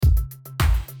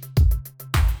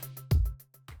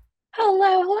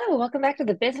Hello. Welcome back to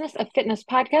the Business of Fitness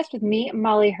podcast with me,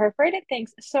 Molly Herford.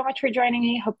 Thanks so much for joining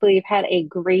me. Hopefully, you've had a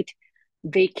great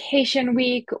vacation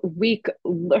week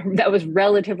that was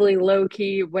relatively low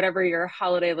key, whatever your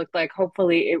holiday looked like.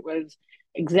 Hopefully, it was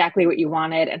exactly what you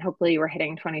wanted, and hopefully, you were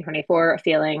hitting 2024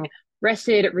 feeling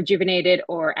rested, rejuvenated,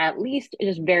 or at least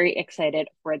just very excited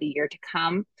for the year to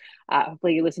come.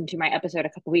 Hopefully, you listened to my episode a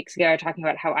couple weeks ago talking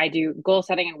about how I do goal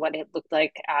setting and what it looked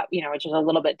like, which is a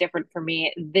little bit different for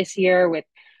me this year with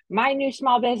my new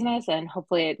small business. And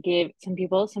hopefully, it gave some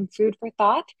people some food for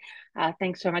thought.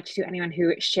 Thanks so much to anyone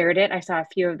who shared it. I saw a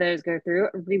few of those go through.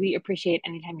 Really appreciate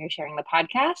anytime you're sharing the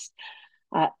podcast.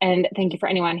 And thank you for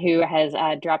anyone who has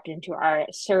dropped into our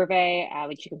survey,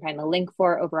 which you can find the link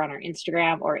for over on our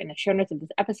Instagram or in the show notes of this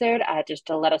episode, just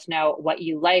to let us know what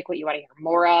you like, what you want to hear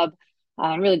more of,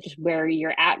 and really just where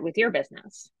you're at with your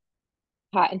business.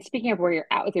 And speaking of where you're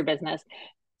at with your business,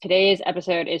 today's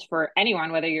episode is for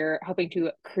anyone, whether you're hoping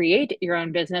to create your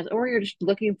own business or you're just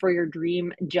looking for your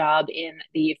dream job in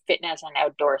the fitness and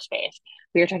outdoor space.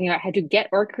 We are talking about how to get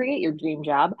or create your dream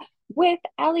job with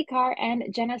Carr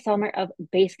and Jenna Celmer of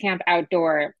Basecamp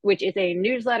Outdoor, which is a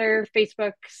newsletter,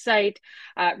 Facebook site,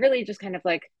 really just kind of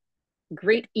like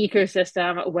great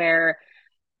ecosystem where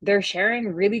they're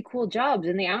sharing really cool jobs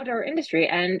in the outdoor industry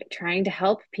and trying to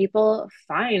help people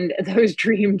find those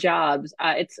dream jobs.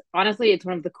 It's one of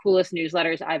the coolest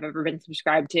newsletters I've ever been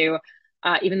subscribed to.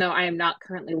 Even though I am not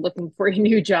currently looking for a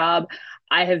new job,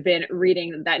 I have been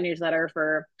reading that newsletter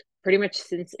for pretty much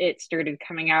since it started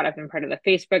coming out. I've been part of the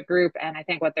Facebook group, and I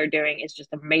think what they're doing is just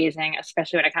amazing,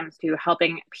 especially when it comes to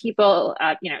helping people,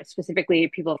 specifically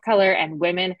people of color and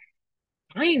women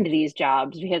find these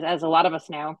jobs. Because as a lot of us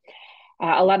know,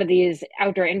 a lot of these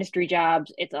outdoor industry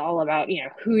jobs, it's all about,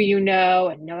 who you know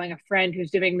and knowing a friend who's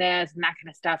doing this and that kind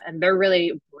of stuff. And they're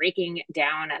really breaking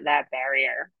down that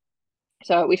barrier.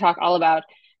 So we talk all about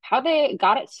how they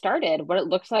got it started, what it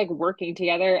looks like working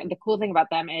together. And the cool thing about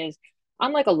them is,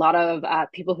 unlike a lot of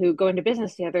people who go into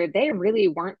business together, they really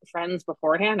weren't friends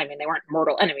beforehand. I mean, they weren't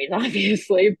mortal enemies,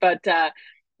 obviously, but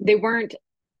they weren't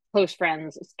close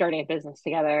friends starting a business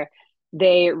together.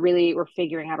 They really were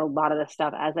figuring out a lot of this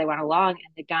stuff as they went along,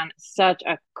 and they've done such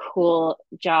a cool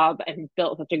job and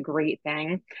built such a great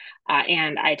thing.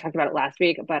 And I talked about it last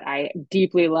week, but I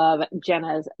deeply love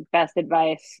Jenna's best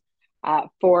advice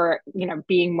for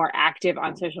being more active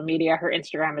on social media. Her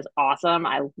Instagram is awesome.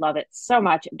 I love it so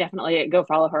much. Definitely go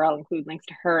follow her. I'll include links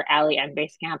to her, Allie, and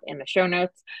Basecamp in the show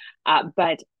notes.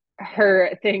 But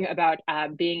her thing about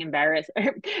being embarrassed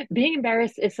being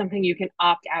embarrassed is something you can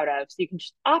opt out of, so you can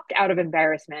just opt out of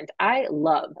embarrassment. I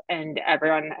love, and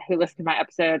everyone who listened to my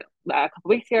episode a couple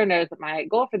weeks ago knows that my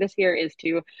goal for this year is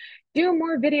to do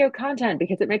more video content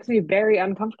because it makes me very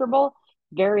uncomfortable,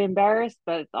 very embarrassed,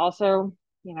 but it's also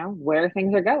where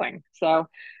things are going. So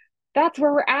that's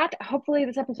where we're at. Hopefully,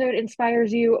 this episode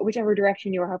inspires you, whichever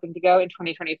direction you are hoping to go in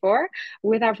 2024.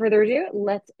 Without further ado,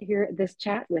 let's hear this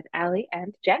chat with Allie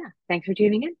and Jenna. Thanks for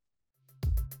tuning in.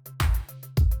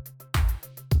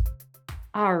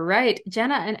 All right,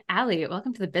 Jenna and Allie,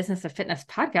 welcome to the Business of Fitness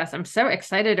podcast. I'm so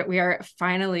excited we are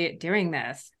finally doing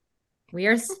this. We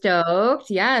are stoked.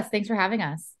 Yes, thanks for having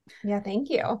us. Yeah, thank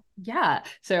you. Yeah.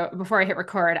 So before I hit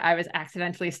record, I was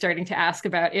accidentally starting to ask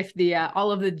about if the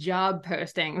all of the job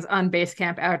postings on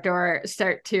Basecamp Outdoor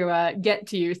start to get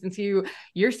to you, since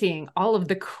you're seeing all of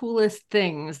the coolest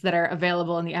things that are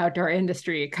available in the outdoor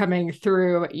industry coming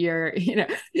through your,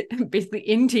 basically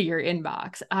into your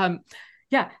inbox.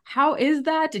 Yeah. How is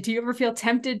that? Did you ever feel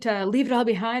tempted to leave it all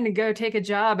behind and go take a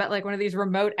job at like one of these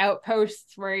remote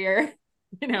outposts where you're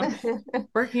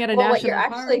working at a well, what national you're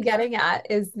actually park? getting at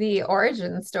is the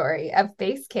origin story of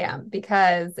Basecamp,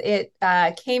 because it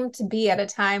came to be at a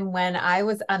time when I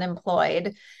was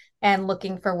unemployed and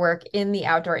looking for work in the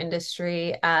outdoor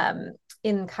industry,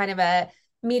 in kind of a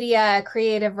media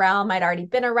creative realm. I'd already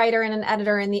been a writer and an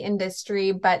editor in the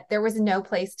industry, but there was no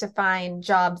place to find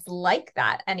jobs like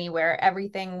that anywhere.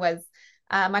 Everything was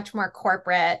much more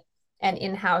corporate and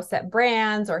in-house at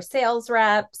brands or sales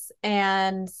reps.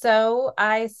 And so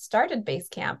I started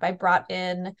Basecamp. I brought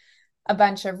in a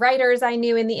bunch of writers I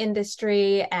knew in the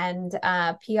industry and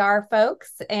PR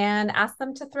folks and asked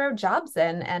them to throw jobs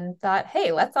in, and thought,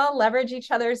 hey, let's all leverage each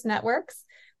other's networks.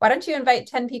 Why don't you invite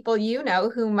 10 people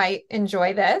who might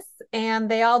enjoy this?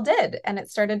 And they all did, and it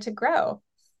started to grow.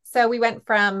 So we went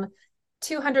from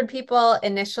 200 people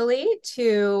initially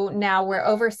to now we're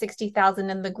over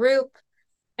 60,000 in the group.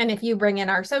 And if you bring in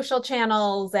our social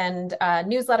channels and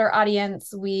newsletter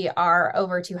audience, we are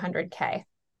over 200K.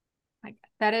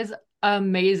 That is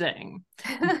amazing.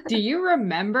 Do you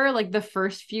remember like the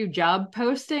first few job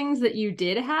postings that you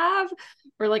did have,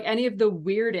 or like any of the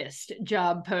weirdest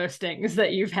job postings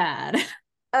that you've had?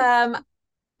 Um,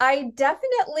 I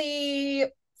definitely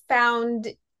found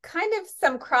kind of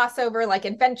some crossover, like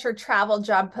adventure travel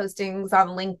job postings on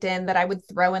LinkedIn that I would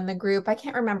throw in the group. I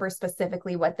can't remember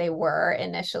specifically what they were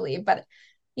initially, but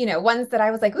ones that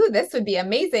I was like, ooh, this would be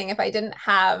amazing if I didn't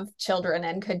have children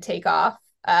and could take off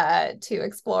to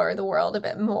explore the world a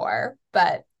bit more.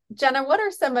 But Jenna, what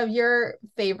are some of your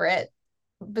favorite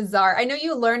bizarre? I know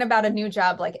you learn about a new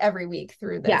job like every week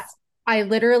through this. Yeah. I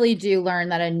literally do learn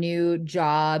that a new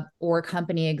job or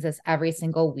company exists every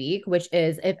single week, which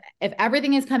is if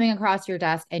everything is coming across your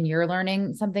desk and you're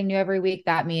learning something new every week,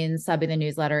 that means subbing the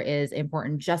newsletter is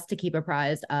important just to keep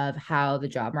apprised of how the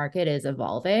job market is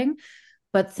evolving.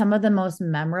 But some of the most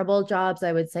memorable jobs,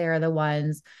 I would say, are the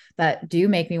ones that do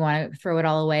make me want to throw it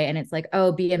all away. And it's like,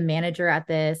 oh, be a manager at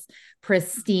this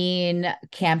pristine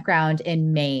campground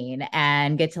in Maine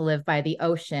and get to live by the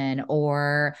ocean.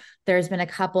 Or there's been a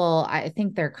couple, I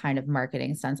think they're kind of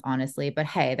marketing stunts, honestly, but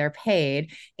hey, they're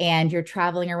paid and you're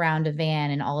traveling around a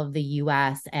van in all of the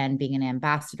US and being an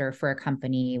ambassador for a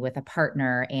company with a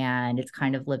partner. And it's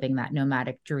kind of living that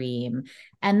nomadic dream.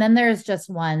 And then there's just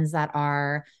ones that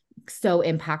are so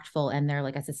impactful and they're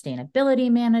like a sustainability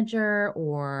manager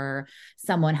or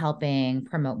someone helping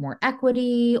promote more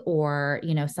equity or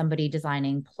somebody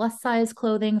designing plus size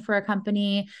clothing for a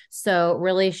company, so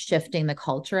really shifting the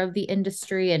culture of the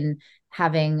industry and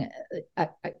having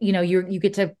you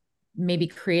get to maybe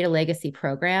create a legacy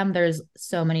program. There's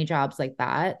so many jobs like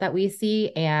that we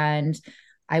see, and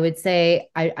I would say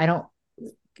I don't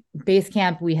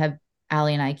Basecamp, we have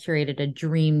Allie and I curated a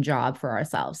dream job for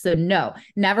ourselves. So no,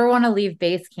 never want to leave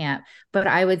Basecamp, but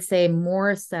I would say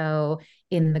more so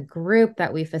in the group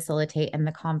that we facilitate and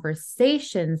the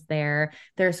conversations there,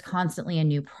 there's constantly a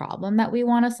new problem that we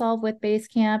want to solve with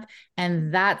Basecamp.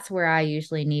 And that's where I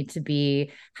usually need to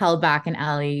be held back. And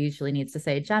Allie usually needs to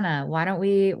say, Jenna, why don't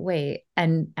we wait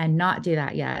and not do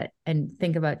that yet and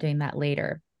think about doing that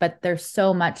later? But there's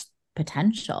so much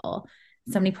potential,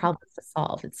 so many problems to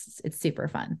solve. It's super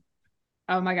fun.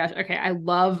 Oh my gosh. Okay. I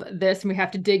love this. And we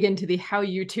have to dig into the how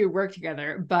you two work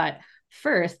together. But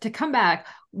first, to come back,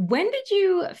 when did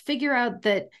you figure out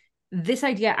that this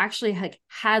idea actually like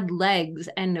had legs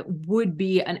and would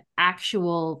be an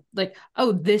actual like,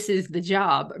 oh, this is the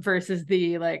job versus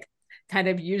the like kind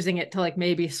of using it to like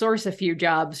maybe source a few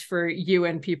jobs for you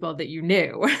and people that you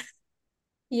knew?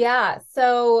 Yeah.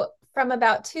 So from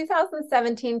about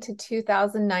 2017 to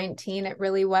 2019, it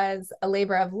really was a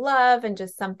labor of love and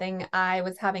just something I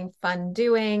was having fun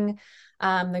doing.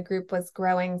 The group was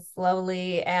growing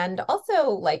slowly and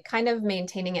also like kind of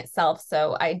maintaining itself.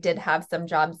 So I did have some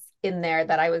jobs in there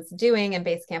that I was doing, and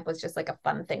Basecamp was just like a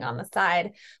fun thing on the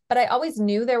side. But I always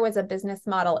knew there was a business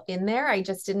model in there. I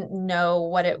just didn't know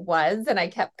what it was. And I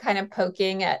kept kind of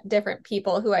poking at different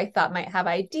people who I thought might have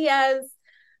ideas.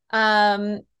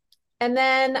 Um, and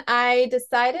then I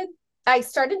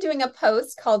started doing a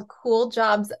post called Cool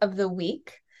Jobs of the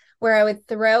Week, where I would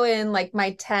throw in like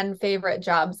my 10 favorite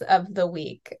jobs of the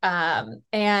week.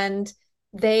 And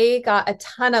they got a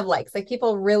ton of likes. Like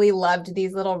people really loved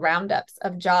these little roundups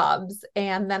of jobs.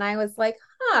 And then I was like,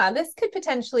 this could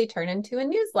potentially turn into a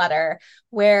newsletter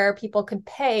where people could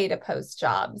pay to post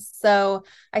jobs. So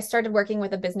I started working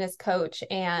with a business coach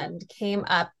and came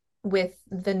up with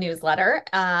the newsletter.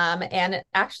 And it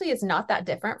actually is not that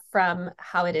different from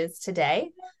how it is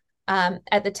today.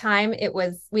 At the time,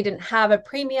 we didn't have a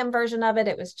premium version of it.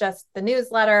 It was just the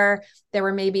newsletter. There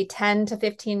were maybe 10 to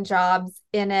 15 jobs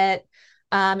in it.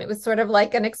 It was sort of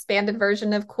like an expanded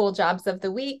version of Cool Jobs of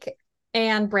the Week,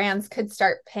 and brands could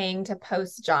start paying to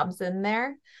post jobs in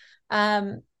there.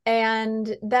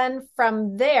 And then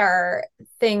from there,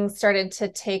 things started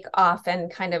to take off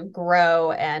and kind of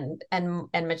grow and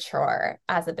mature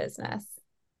as a business.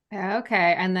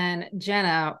 Okay. And then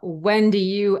Jenna, when do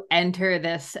you enter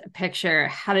this picture?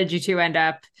 How did you two end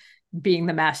up being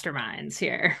the masterminds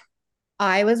here?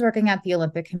 I was working at the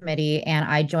Olympic Committee and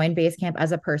I joined Basecamp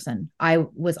as a person. I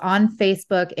was on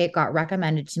Facebook. It got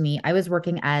recommended to me. I was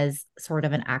working as sort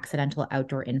of an accidental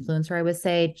outdoor influencer, I would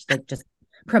say, just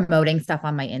promoting stuff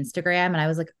on my Instagram. And I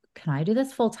was like, can I do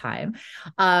this full time?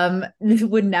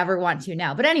 Would never want to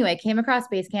now. But anyway, came across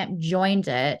Basecamp, joined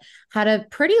it, had a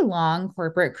pretty long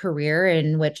corporate career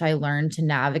in which I learned to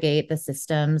navigate the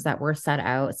systems that were set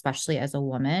out, especially as a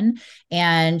woman,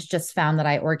 and just found that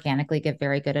I organically give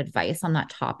very good advice on that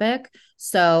topic.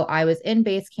 So I was in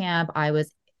Basecamp. I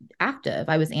was active.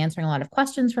 I was answering a lot of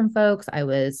questions from folks. I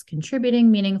was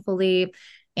contributing meaningfully.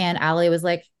 And Allie was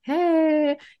like,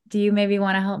 hey, do you maybe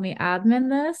want to help me admin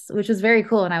this? Which was very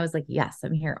cool. And I was like, yes,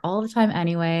 I'm here all the time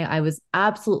anyway. I was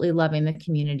absolutely loving the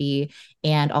community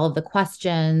and all of the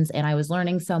questions. And I was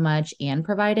learning so much and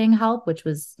providing help, which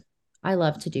was, I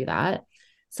love to do that.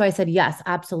 So I said, yes,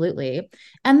 absolutely.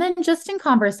 And then just in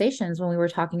conversations when we were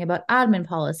talking about admin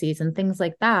policies and things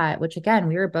like that, which again,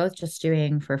 we were both just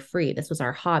doing for free. This was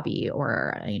our hobby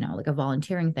or, like a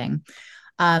volunteering thing.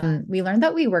 We learned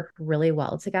that we worked really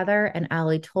well together. And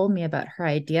Allie told me about her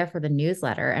idea for the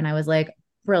newsletter. And I was like,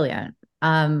 brilliant.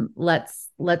 Let's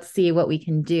see what we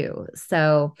can do.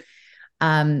 So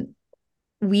um,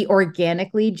 we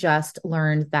organically just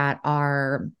learned that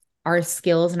our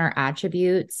skills and our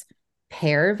attributes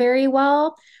pair very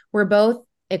well. We're both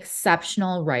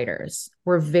exceptional writers.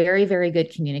 We're very, very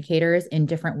good communicators in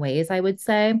different ways, I would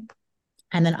say.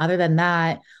 And then other than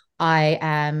that, I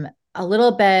am a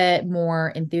little bit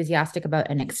more enthusiastic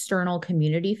about an external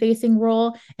community facing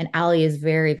role. And Ali is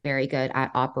very, very good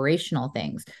at operational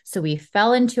things. So we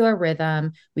fell into a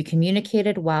rhythm. We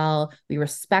communicated well. We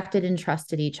respected and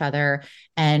trusted each other.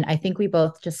 And I think we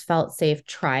both just felt safe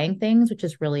trying things, which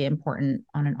is really important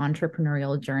on an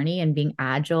entrepreneurial journey and being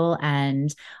agile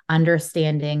and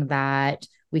understanding that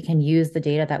we can use the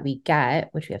data that we get,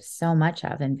 which we have so much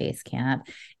of in Basecamp,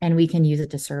 and we can use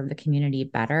it to serve the community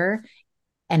better.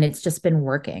 And it's just been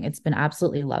working. It's been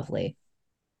absolutely lovely.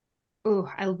 Ooh,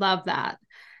 I love that.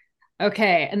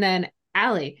 Okay. And then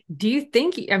Allie, do you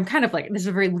think I'm kind of like, this is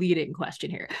a very leading question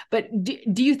here, but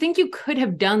do you think you could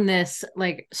have done this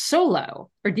like solo?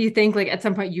 Or do you think like at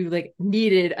some point you like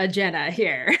needed a Jenna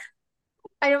here?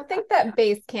 I don't think that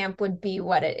Basecamp would be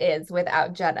what it is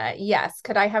without Jenna. Yes,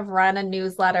 could I have run a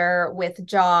newsletter with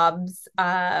jobs,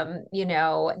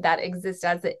 that exist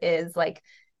as it is? Like,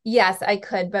 yes, I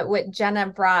could. But what Jenna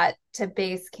brought to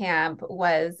Basecamp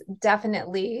was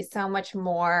definitely so much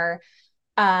more,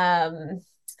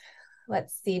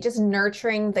 let's see, just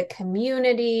nurturing the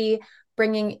community,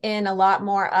 bringing in a lot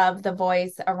more of the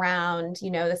voice around,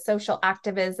 the social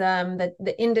activism,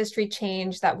 the industry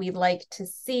change that we'd like to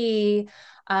see,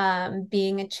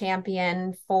 being a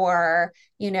champion for,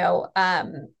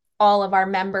 all of our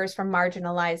members from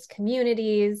marginalized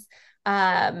communities.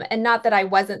 And not that I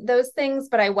wasn't those things,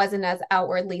 but I wasn't as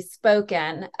outwardly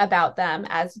spoken about them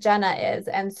as Jenna is.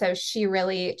 And so she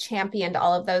really championed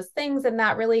all of those things. And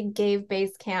that really gave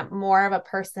Basecamp more of a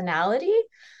personality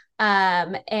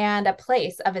and a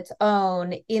place of its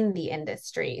own in the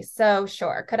industry. So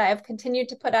sure, could I have continued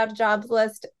to put out a jobs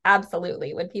list?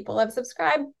 Absolutely. Would people have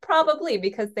subscribed? Probably,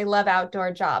 because they love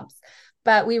outdoor jobs.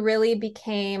 But we really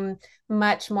became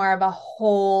much more of a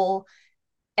whole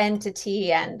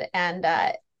entity and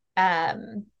a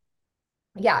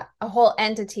whole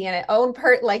entity and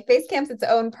like Basecamp's its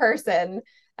own person,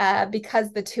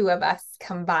 because the two of us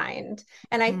combined.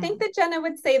 And I think that Jenna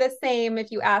would say the same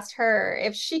if you asked her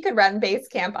if she could run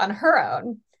Basecamp on her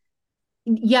own.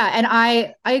 Yeah, and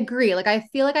I agree. Like I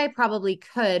feel like I probably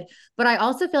could, but I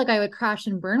also feel like I would crash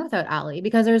and burn without Allie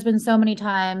because there's been so many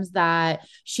times that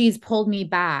she's pulled me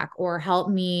back or helped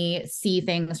me see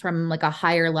things from like a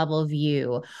higher level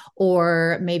view,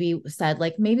 or maybe said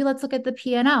like maybe let's look at the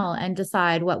P&L and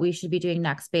decide what we should be doing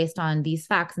next based on these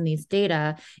facts and these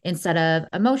data instead of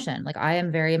emotion. Like I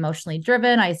am very emotionally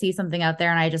driven. I see something out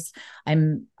there and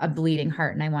I'm a bleeding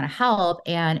heart and I want to help,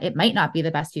 and it might not be the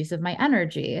best use of my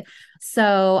energy.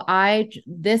 So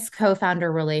this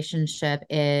co-founder relationship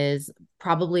is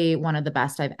probably one of the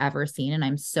best I've ever seen. And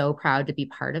I'm so proud to be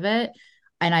part of it.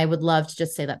 And I would love to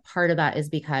just say that part of that is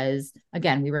because,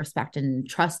 again, we respect and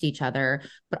trust each other.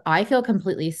 But I feel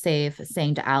completely safe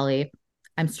saying to Allie,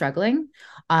 I'm struggling.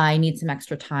 I need some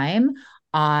extra time.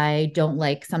 I don't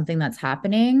like something that's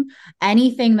happening.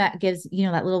 Anything that gives,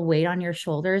 that little weight on your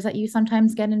shoulders that you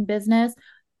sometimes get in business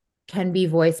can be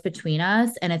voiced between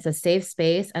us, and it's a safe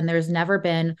space, and there's never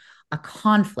been a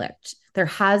conflict. There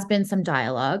has been some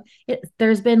dialogue.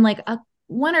 There's been like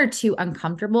one or two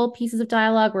uncomfortable pieces of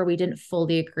dialogue where we didn't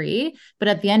fully agree, but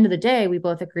at the end of the day we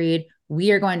both agreed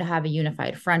we are going to have a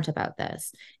unified front about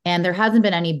this, and there hasn't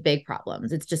been any big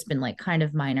problems. It's just been like kind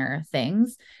of minor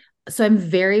things. So I'm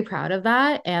very proud of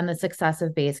that, and the success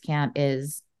of Basecamp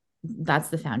that's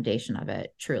the foundation of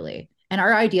it, truly. And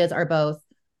our ideas are both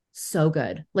so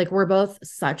good. Like we're both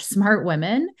such smart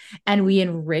women, and we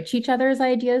enrich each other's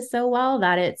ideas so well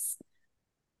that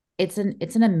it's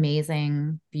an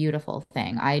amazing, beautiful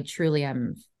thing. I truly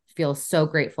feel so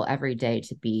grateful every day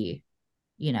to be,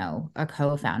 a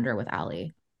co-founder with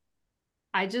Allie.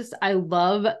 I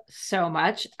love so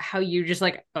much how you just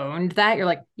like owned that. You're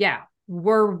like, yeah,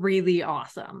 we're really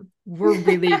awesome. We're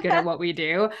really good at what we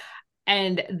do.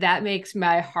 And that makes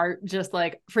my heart just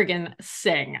like freaking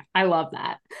sing. I love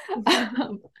that.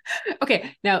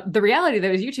 Okay, now the reality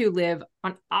though is you two live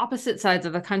on opposite sides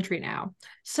of the country now.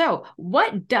 So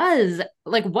what does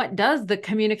the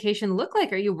communication look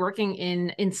like? Are you working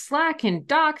in Slack and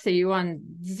Docs? Are you on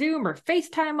Zoom or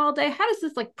FaceTime all day? How does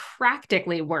this like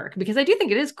practically work? Because I do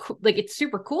think it is like it's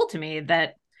super cool to me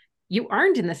that you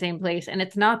aren't in the same place, and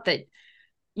it's not that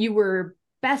you were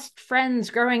best friends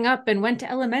growing up and went to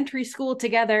elementary school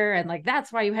together and like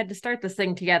that's why you had to start this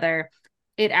thing together.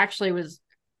 It actually was,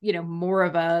 more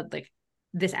of a like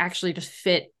this actually just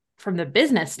fit from the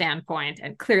business standpoint,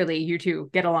 and clearly you two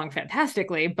get along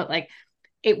fantastically, but like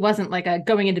it wasn't like a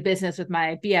going into business with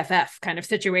my BFF kind of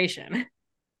situation.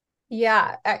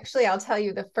 Yeah, actually, I'll tell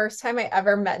you, the first time I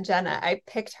ever met Jenna, I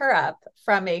picked her up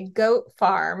from a goat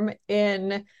farm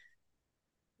in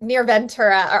near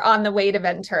Ventura, or on the way to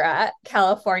Ventura,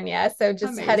 California. So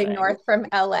just heading Amazing. north from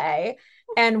LA.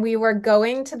 And we were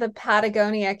going to the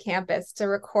Patagonia campus to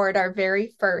record our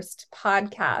very first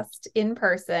podcast in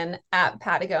person at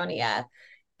Patagonia.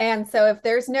 And so if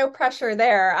there's no pressure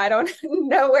there, I don't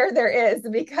know where there is,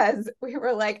 because we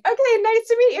were like, okay, nice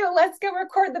to meet you. Let's go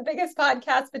record the biggest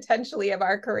podcast potentially of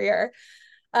our career.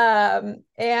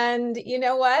 And you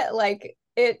know what? Like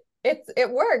it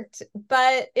worked.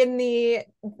 But in the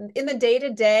day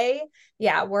to day,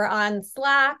 yeah, we're on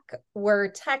Slack,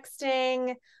 we're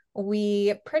texting,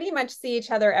 we pretty much see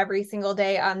each other every single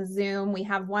day on Zoom. We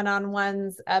have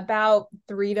one-on-ones about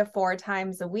 3 to 4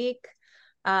 times a week.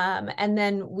 And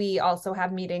then we also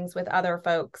have meetings with other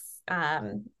folks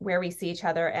where we see each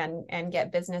other and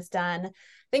get business done. I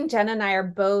think Jen and I are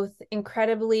both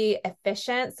incredibly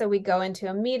efficient. So we go into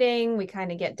a meeting, we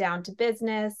kind of get down to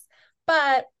business,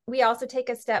 but we also take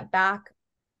a step back.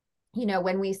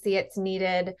 When we see it's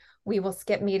needed, we will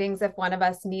skip meetings if one of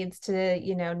us needs to,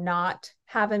 not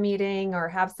have a meeting or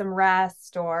have some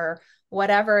rest or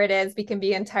whatever it is. We can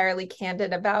be entirely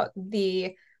candid about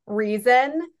the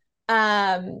reason.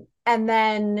 And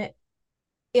then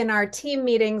in our team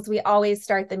meetings, we always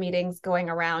start the meetings going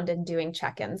around and doing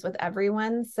check-ins with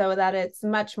everyone, so that it's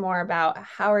much more about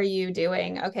how are you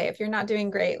doing? Okay, if you're not doing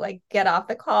great, like get off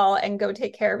the call and go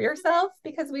take care of yourself,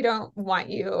 because we don't want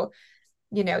you,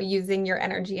 using your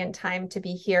energy and time to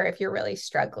be here if you're really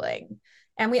struggling.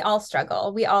 And we all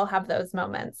struggle. We all have those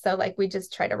moments. So like we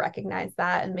just try to recognize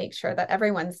that and make sure that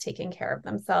everyone's taking care of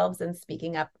themselves and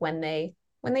speaking up when they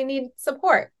need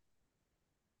support.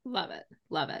 Love it.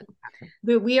 Love it.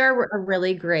 But we are a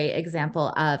really great example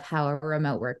of how a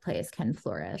remote workplace can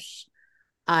flourish.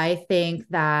 I think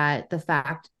that the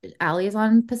fact Allie is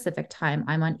on Pacific time,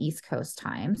 I'm on East Coast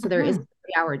time. So there is a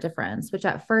 3-hour difference, which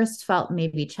at first felt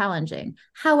maybe challenging.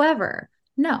 However,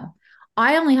 no,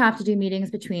 I only have to do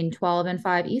meetings between 12 and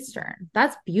 5 Eastern.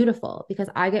 That's beautiful because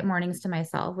I get mornings to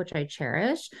myself, which I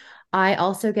cherish. I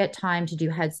also get time to do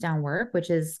heads down work, which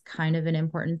is kind of an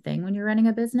important thing when you're running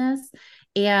a business.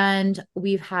 And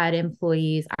we've had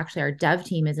employees, actually, our dev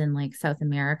team is in like South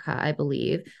America, I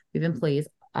believe. We have employees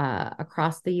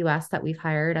across the US that we've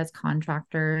hired as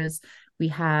contractors. We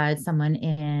had someone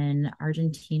in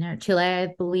Argentina, Chile, I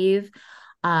believe,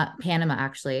 Panama,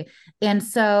 actually. And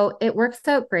so it works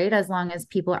out great as long as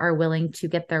people are willing to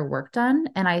get their work done.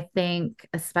 And I think,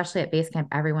 especially at Basecamp,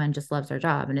 everyone just loves their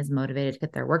job and is motivated to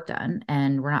get their work done.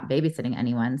 And we're not babysitting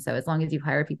anyone. So as long as you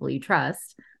hire people you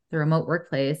trust, the remote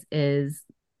workplace is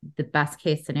the best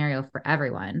case scenario for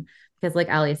everyone. Because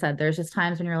like Ali said, there's just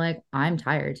times when you're like, I'm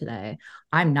tired today.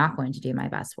 I'm not going to do my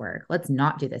best work. Let's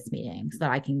not do this meeting so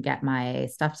that I can get my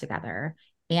stuff together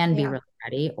and be really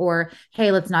ready. Or,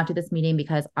 hey, let's not do this meeting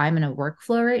because I'm in a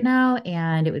workflow right now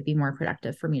and it would be more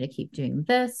productive for me to keep doing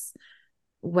this,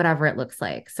 whatever it looks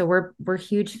like. So we're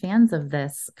huge fans of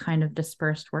this kind of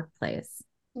dispersed workplace.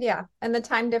 Yeah. And the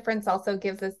time difference also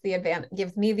gives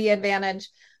me the advantage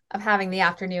of having the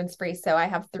afternoons free. So I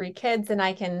have 3 kids and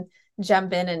I can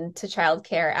jump in into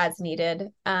childcare as needed.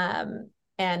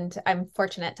 And I'm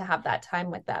fortunate to have that time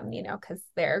with them, because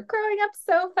they're growing up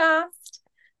so fast.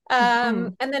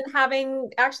 And then having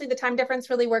actually the time difference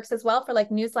really works as well for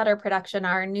like newsletter production.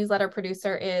 Our newsletter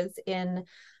producer is in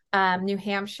New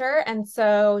Hampshire. And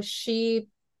so she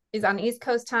is on East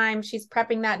Coast time. She's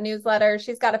prepping that newsletter.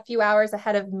 She's got a few hours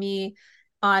ahead of me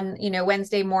on,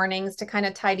 Wednesday mornings to kind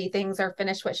of tidy things or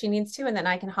finish what she needs to. And then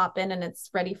I can hop in and it's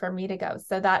ready for me to go.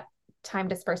 So that time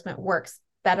disbursement works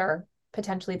better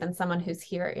potentially than someone who's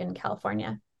here in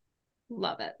California.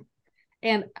 Love it.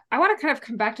 And I want to kind of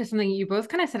come back to something you both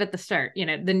kind of said at the start.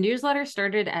 The newsletter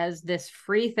started as this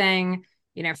free thing,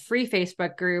 free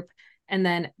Facebook group. And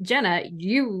then Jenna,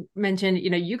 you mentioned,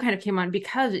 you kind of came on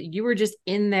because you were just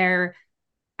in there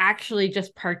actually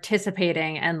just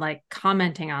participating and like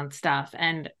commenting on stuff.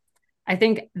 And I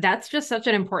think that's just such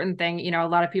an important thing. You know, a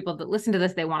lot of people that listen to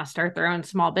this, they want to start their own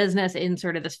small business in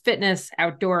sort of this fitness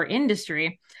outdoor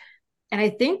industry. And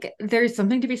I think there's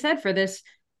something to be said for this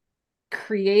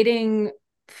creating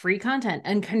free content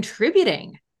and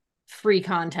contributing free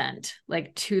content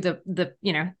like to the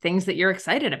you know things that you're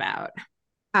excited about.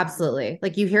 Absolutely.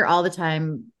 Like you hear all the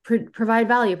time, provide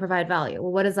value, provide value.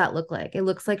 Well, what does that look like? It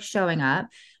looks like showing up.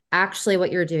 Actually,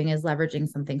 what you're doing is leveraging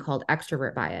something called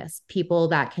extrovert bias. People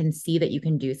that can see that you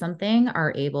can do something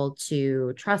are able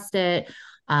to trust it.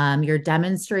 You're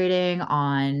demonstrating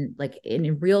on like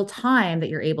in real time that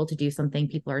you're able to do something.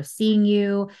 People are seeing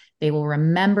you. They will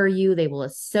remember you. They will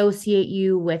associate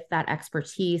you with that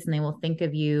expertise, and they will think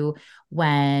of you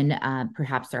when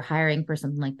perhaps they're hiring for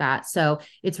something like that. So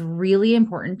it's really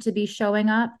important to be showing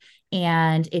up.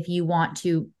 And if you want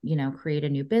to, you know, create a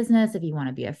new business, if you want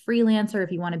to be a freelancer,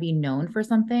 if you want to be known for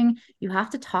something, you have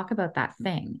to talk about that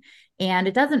thing. And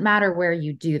it doesn't matter where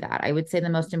you do that. I would say the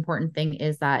most important thing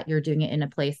is that you're doing it in a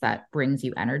place that brings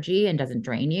you energy and doesn't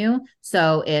drain you.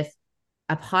 So if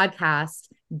a podcast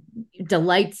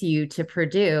delights you to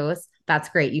produce, that's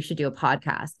great. You should do a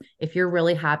podcast. If you're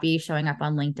really happy showing up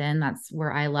on LinkedIn, that's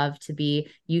where I love to be.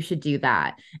 You should do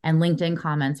that. And LinkedIn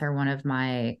comments are one of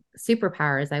my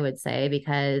superpowers, I would say,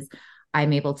 because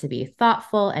I'm able to be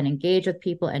thoughtful and engage with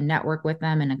people and network with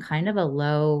them in a kind of a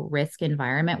low risk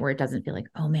environment where it doesn't feel like,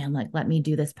 oh man, like let me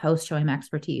do this post showing my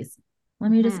expertise.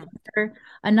 Let me just answer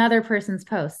another person's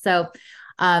post. So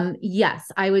yes,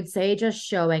 I would say just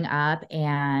showing up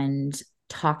and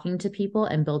talking to people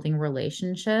and building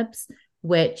relationships,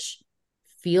 which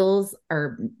feels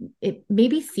or it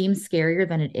maybe seems scarier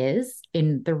than it is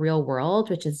in the real world,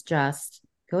 which is just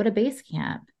go to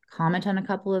Basecamp, comment on a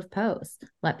couple of posts,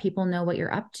 let people know what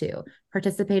you're up to,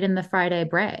 participate in the Friday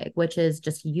brag, which is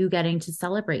just you getting to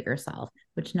celebrate yourself,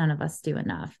 which none of us do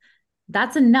enough.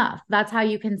 That's enough. That's how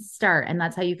you can start. And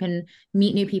that's how you can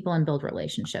meet new people and build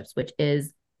relationships, which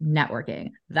is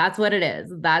networking. That's what it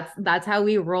is. That's how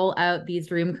we roll out these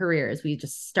dream careers. We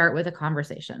just start with a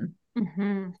conversation.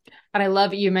 Mm-hmm. And I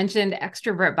love you mentioned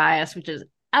extrovert bias, which is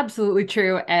absolutely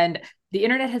true. And the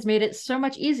internet has made it so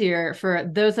much easier for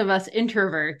those of us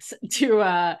introverts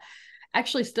to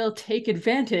actually still take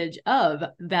advantage of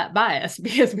that bias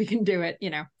because we can do it,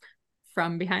 you know,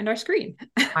 from behind our screen.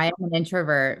 I am an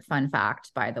introvert, fun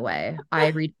fact, by the way. I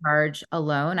recharge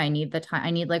alone. I need the time. I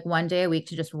need like one day a week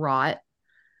to just rot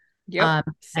Yep.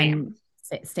 Same.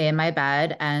 and stay in my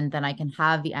bed, and then I can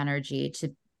have the energy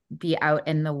to be out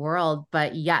in the world.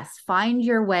 But yes, find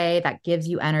your way that gives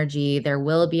you energy. There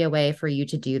will be a way for you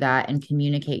to do that and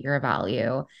communicate your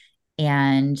value,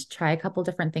 and try a couple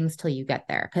different things till you get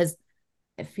there. Because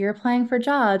if you're applying for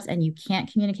jobs and you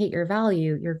can't communicate your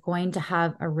value, you're going to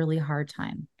have a really hard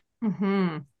time.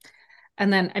 Mm-hmm.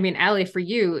 And then, I mean, Allie, for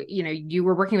you, you know, you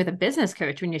were working with a business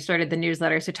coach when you started the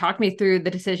newsletter. So talk me through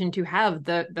the decision to have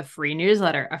the free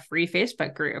newsletter, a free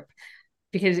Facebook group,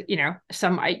 because, you know,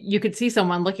 you could see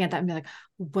someone looking at that and be like,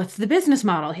 what's the business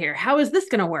model here? How is this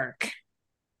going to work?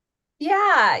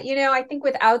 Yeah, you know, I think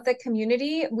without the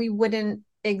community, we wouldn't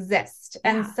exist.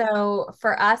 Yeah. And so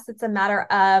for us, it's a matter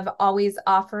of always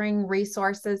offering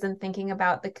resources and thinking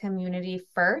about the community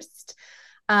first,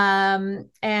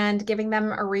 and giving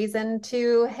them a reason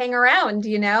to hang around,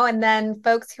 you know, and then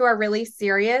folks who are really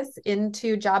serious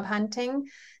into job hunting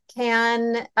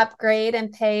can upgrade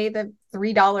and pay the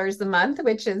 $3 a month,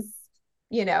 which is,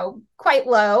 you know, quite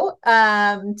low,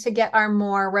 to get our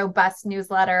more robust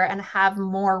newsletter and have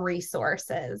more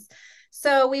resources.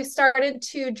 So we've started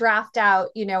to draft out,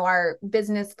 you know, our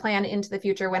business plan into the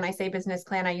future. When I say business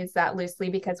plan, I use that loosely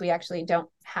because we actually don't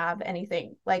have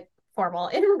anything like formal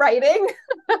in writing.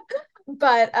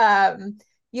 But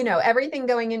you know, everything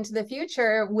going into the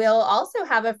future will also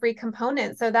have a free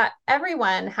component so that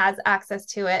everyone has access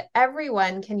to it.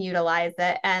 Everyone can utilize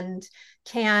it and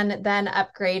can then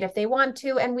upgrade if they want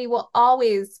to. And we will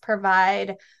always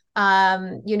provide,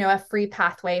 you know, a free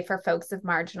pathway for folks of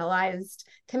marginalized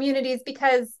communities,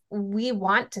 because we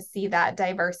want to see that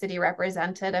diversity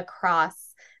represented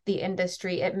across the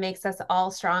industry. It makes us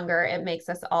all stronger. It makes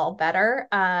us all better.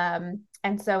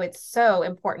 And so it's so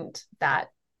important that,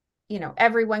 you know,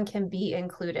 everyone can be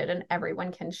included and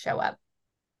everyone can show up.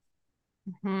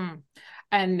 Mm-hmm.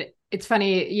 And it's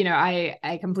funny, you know,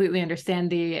 I completely understand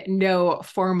the no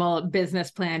formal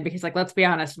business plan because, like, let's be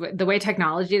honest, the way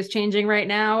technology is changing right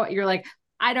now, you're like,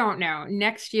 I don't know,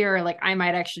 next year, like I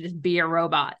might actually just be a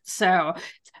robot. So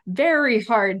very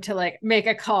hard to like make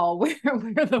a call where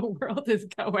the world is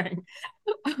going.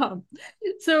 Um,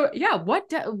 so yeah, what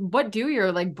do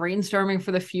your like brainstorming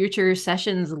for the future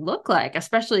sessions look like,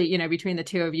 especially, between the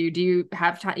two of you? Do you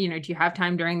have time, do you have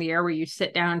time during the year where you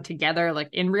sit down together like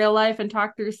in real life and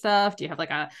talk through stuff? Do you have like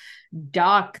a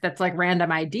doc that's like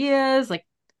random ideas? Like,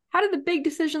 how do the big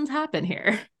decisions happen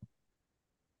here?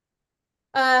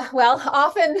 Well,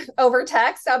 often over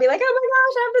text, I'll be like, oh my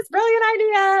gosh, I have this brilliant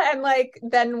idea. And like,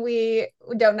 then we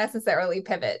don't necessarily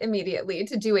pivot immediately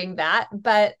to doing that.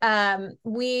 But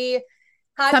we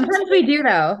had Sometimes we do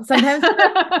though. Sometimes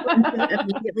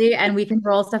immediately and we can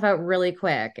roll stuff out really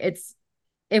quick. It's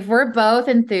if we're both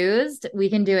enthused, we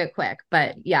can do it quick.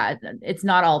 But yeah, it's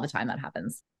not all the time that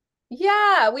happens.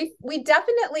 Yeah, we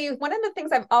definitely, one of the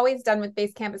things I've always done with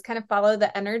Basecamp is kind of follow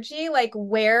the energy. Like,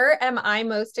 where am I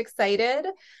most excited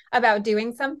about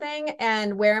doing something,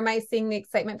 and where am I seeing the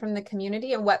excitement from the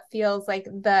community, and what feels like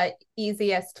the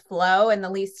easiest flow and the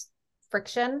least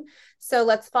friction? So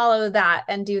let's follow that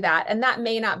and do that. And that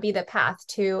may not be the path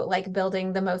to like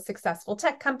building the most successful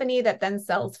tech company that then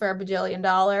sells for $1 billion.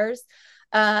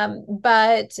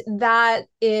 But that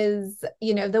is,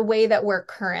 the way that we're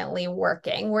currently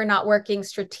working. We're not working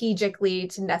strategically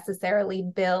to necessarily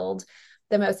build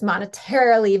the most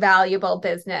monetarily valuable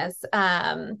business,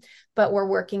 but we're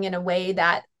working in a way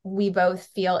that we both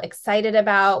feel excited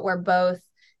about. We're both,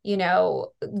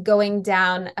 going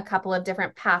down a couple of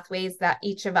different pathways that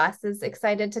each of us is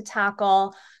excited to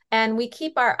tackle. And we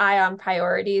keep our eye on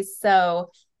priorities.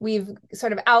 So we've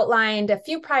sort of outlined a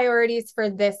few priorities for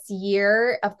this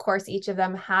year. Of course, each of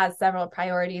them has several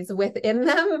priorities within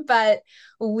them, but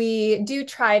we do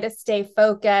try to stay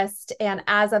focused. And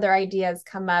as other ideas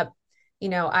come up,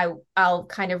 I'll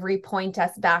kind of repoint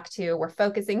us back to, we're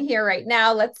focusing here right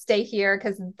now. Let's stay here,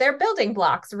 because they're building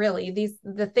blocks, really.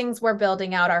 The things we're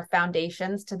building out are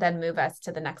foundations to then move us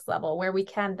to the next level, where we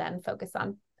can then focus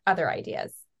on other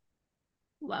ideas.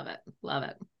 Love it. Love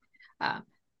it.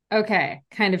 Okay,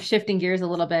 kind of shifting gears a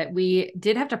little bit. We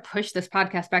did have to push this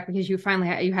podcast back because you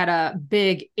had a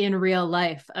big in real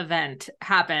life event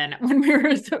happen when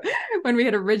we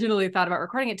had originally thought about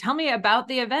recording it. Tell me about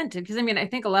the event, because I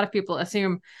think a lot of people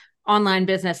assume online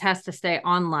business has to stay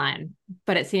online,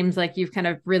 but it seems like you've kind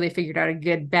of really figured out a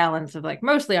good balance of like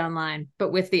mostly online,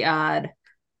 but with the odd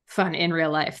fun in real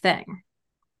life thing.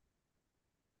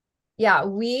 Yeah,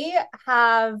 we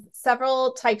have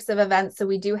several types of events. So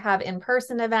we do have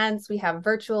in-person events, we have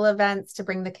virtual events to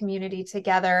bring the community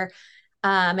together.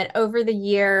 And over the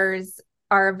years,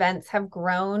 our events have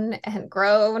grown and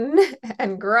grown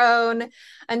and grown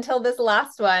until this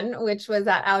last one, which was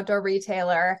at Outdoor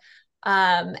Retailer.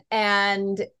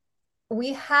 And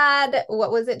we had,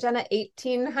 what was it, Jenna,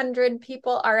 1,800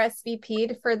 people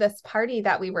RSVP'd for this party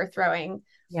that we were throwing.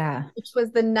 Yeah. Which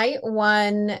was the night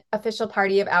one official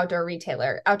party of Outdoor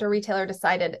Retailer. Outdoor Retailer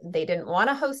decided they didn't want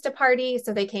to host a party,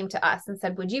 so they came to us and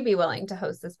said, would you be willing to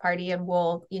host this party? And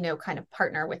we'll, kind of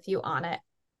partner with you on it.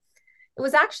 It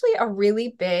was actually a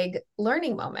really big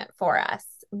learning moment for us,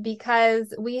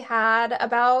 because we had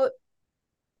about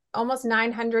almost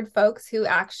 900 folks who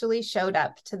actually showed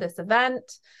up to this event.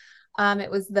 It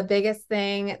was the biggest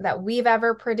thing that we've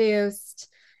ever produced.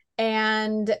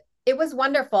 And it was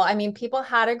wonderful. I mean, people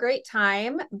had a great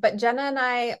time, but Jenna and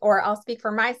I, or I'll speak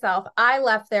for myself, I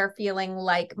left there feeling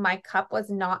like my cup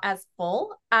was not as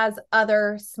full as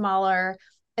other smaller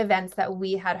events that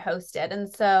we had hosted.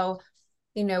 And so,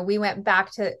 we went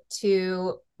back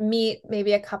to meet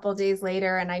maybe a couple days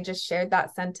later, and I just shared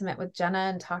that sentiment with Jenna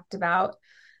and talked about,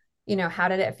 how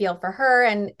did it feel for her,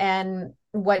 and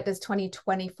what does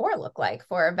 2024 look like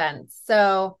for events?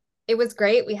 So it was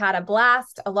great. We had a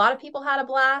blast. A lot of people had a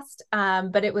blast,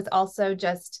 but it was also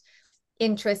just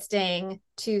interesting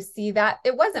to see that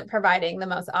it wasn't providing the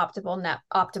most optimal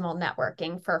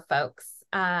networking for folks.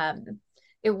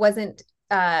 It wasn't,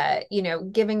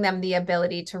 giving them the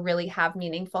ability to really have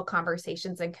meaningful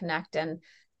conversations and connect and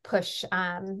push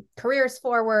careers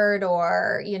forward,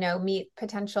 or, meet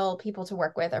potential people to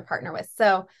work with or partner with.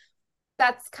 So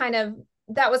that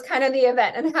was kind of the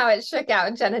event and how it shook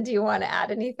out. Jenna, do you want to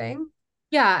add anything?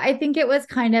 Yeah, I think it was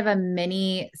kind of a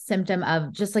mini symptom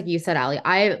of, just like you said, Allie.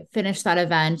 I finished that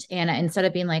event, and instead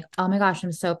of being like, oh my gosh,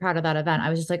 I'm so proud of that event, I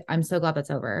was just like, I'm so glad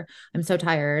that's over. I'm so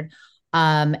tired.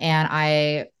 And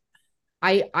I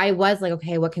was like,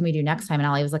 okay, what can we do next time? And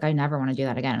Allie was like, I never want to do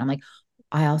that again. And I'm like,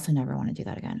 I also never want to do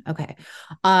that again. Okay.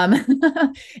 Um,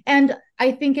 and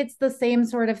I think it's the same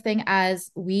sort of thing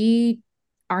as we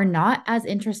are not as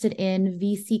interested in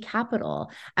VC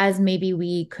capital as maybe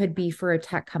we could be for a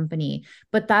tech company.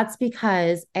 But that's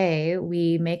because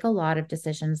we make a lot of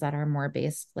decisions that are more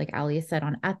based, like Ali said,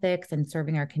 on ethics and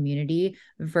serving our community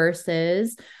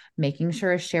versus making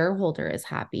sure a shareholder is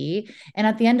happy. And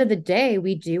at the end of the day,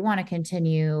 we do want to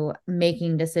continue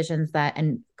making decisions that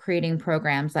and creating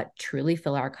programs that truly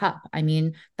fill our cup. I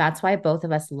mean, that's why both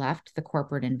of us left the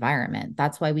corporate environment.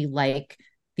 That's why we like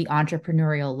the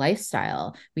entrepreneurial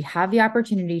lifestyle. We have the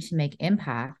opportunity to make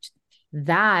impact.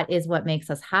 That is what makes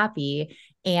us happy.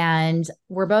 And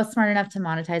we're both smart enough to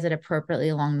monetize it appropriately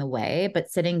along the way.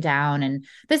 But sitting down, and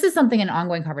this is something an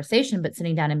ongoing conversation, but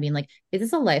sitting down and being like, is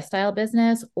this a lifestyle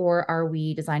business or are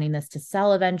we designing this to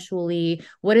sell eventually?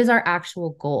 What is our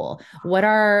actual goal?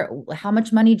 How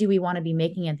much money do we want to be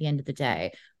making at the end of the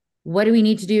day? What do we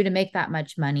need to do to make that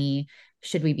much money?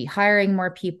 Should we be hiring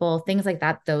more people? Things like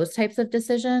that, those types of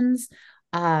decisions.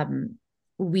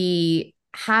 We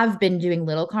have been doing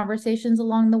little conversations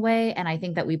along the way. And I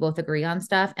think that we both agree on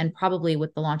stuff. And probably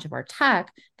with the launch of our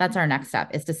tech, that's our next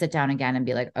step, is to sit down again and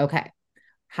be like, okay,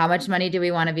 how much money do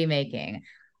we want to be making?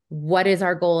 What is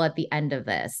our goal at the end of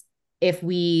this? If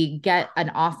we get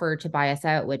an offer to buy us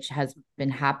out, which has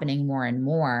been happening more and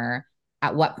more,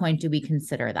 at what point do we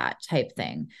consider that type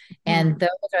thing? And those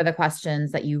are the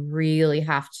questions that you really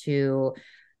have to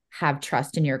have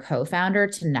trust in your co-founder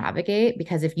to navigate,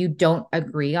 because if you don't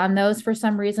agree on those for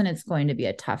some reason, it's going to be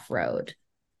a tough road.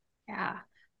 Yeah.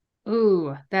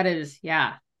 Ooh, that is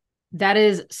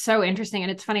so interesting.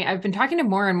 And it's funny, I've been talking to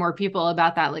more and more people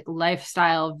about that, like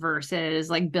lifestyle versus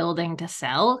like building to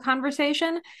sell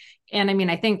conversation. And I mean,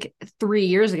 I think 3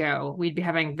 years ago, we were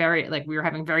having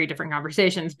very different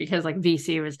conversations because like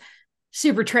VC was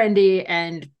super trendy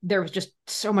and there was just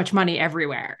so much money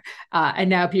everywhere. And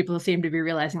now people seem to be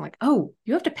realizing like, oh,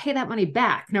 you have to pay that money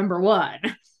back, number one.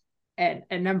 And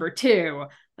number two,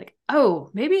 like, oh,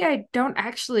 maybe I don't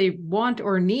actually want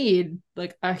or need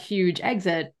like a huge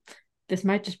exit. This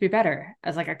might just be better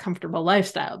as like a comfortable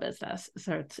lifestyle business.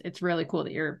 So it's really cool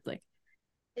that you're like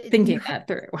thinking that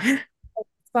through.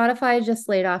 Spotify just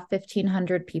laid off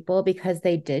 1,500 people because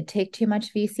they did take too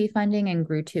much VC funding and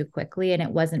grew too quickly, and it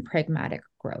wasn't pragmatic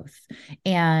growth.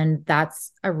 And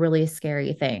that's a really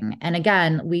scary thing. And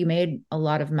again, we made a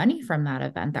lot of money from that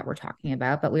event that we're talking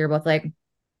about, but we were both like,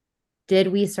 did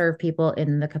we serve people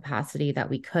in the capacity that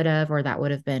we could have, or that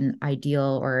would have been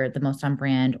ideal, or the most on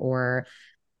brand, or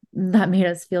that made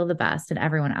us feel the best and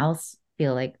everyone else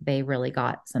feel like they really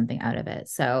got something out of it?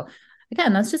 So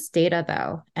again, that's just data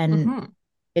though. And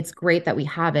it's great that we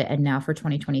have it. And now for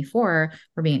 2024,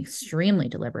 we're being extremely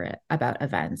deliberate about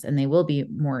events, and they will be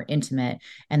more intimate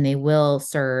and they will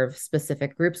serve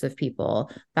specific groups of people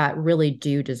that really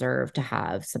do deserve to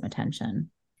have some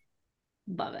attention.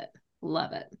 Love it.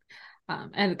 Love it.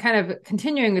 And kind of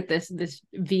continuing with this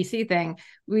VC thing,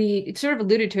 we sort of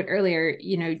alluded to it earlier,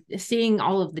 seeing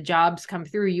all of the jobs come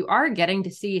through, you are getting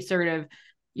to see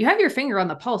you have your finger on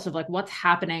the pulse of like what's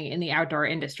happening in the outdoor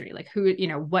industry, like who,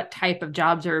 what type of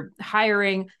jobs are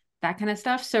hiring, that kind of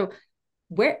stuff. So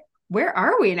where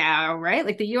are we now, right?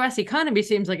 Like the US economy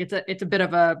seems like it's a bit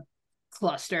of a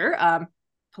cluster,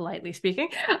 politely speaking.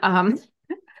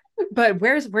 But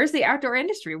where's the outdoor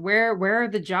industry? Where are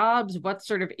the jobs? What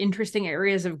sort of interesting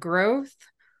areas of growth?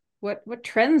 What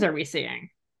trends are we seeing?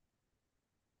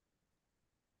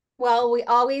 Well, we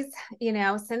always,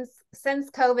 since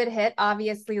COVID hit,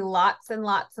 obviously lots and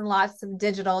lots and lots of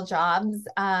digital jobs,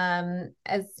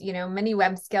 as many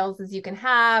web skills as you can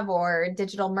have, or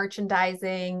digital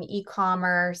merchandising,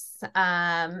 e-commerce,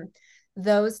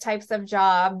 those types of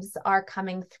jobs are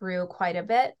coming through quite a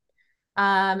bit.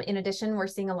 In addition, we're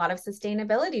seeing a lot of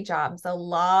sustainability jobs. A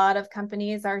lot of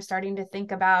companies are starting to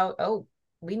think about, oh,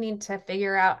 we need to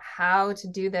figure out how to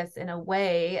do this in a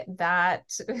way that,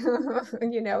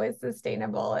 is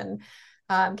sustainable and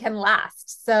can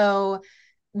last. So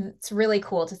it's really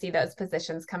cool to see those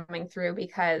positions coming through,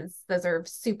 because those are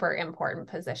super important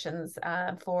positions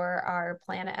for our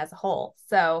planet as a whole.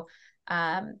 So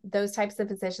those types of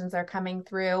positions are coming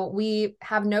through. We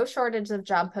have no shortage of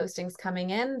job postings coming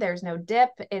in. There's no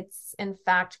dip. It's in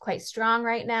fact quite strong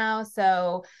right now.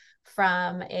 So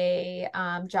from a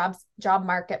job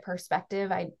market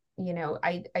perspective, I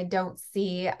don't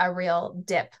see a real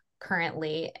dip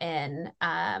currently in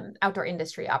outdoor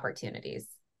industry opportunities.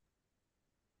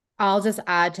 I'll just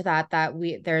add to that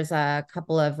there's a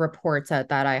couple of reports out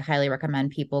that I highly recommend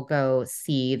people go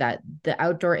see, that the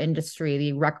outdoor industry,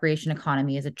 the recreation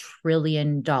economy, is $1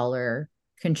 trillion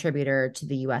contributor to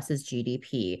the US's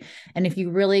GDP. And if you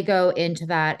really go into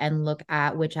that and look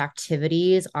at which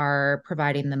activities are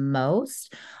providing the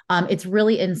most, it's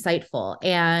really insightful.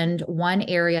 And one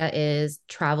area is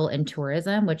travel and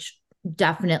tourism, which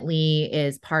definitely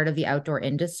is part of the outdoor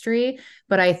industry.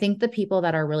 But I think the people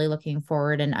that are really looking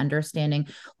forward and understanding,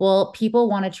 well, people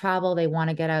want to travel, they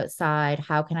want to get outside.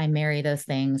 How can I marry those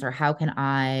things? Or how can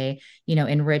I,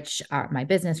 enrich my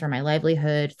business or my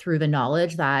livelihood through the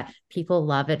knowledge that people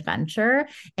love adventure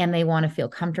and they want to feel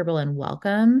comfortable and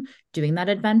welcome doing that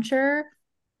adventure?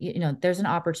 There's an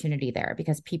opportunity there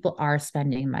because people are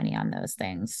spending money on those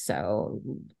things. So,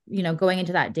 going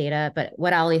into that data, but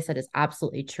what Ali said is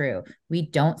absolutely true. We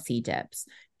don't see dips.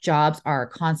 Jobs are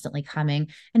constantly coming,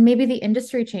 and maybe the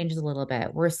industry changes a little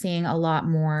bit. We're seeing a lot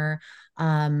more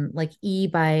like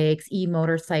e-bikes,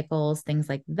 e-motorcycles, things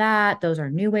like that. Those are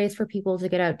new ways for people to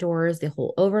get outdoors. The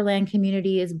whole overland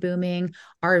community is booming.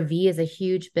 RV is a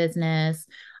huge business.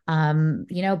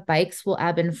 Bikes will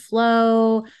ebb and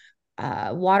flow.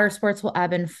 Water sports will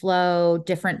ebb and flow.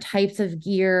 Different types of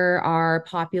gear are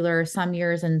popular some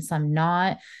years and some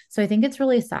not. So I think it's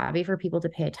really savvy for people to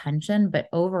pay attention. But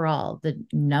overall, the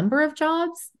number of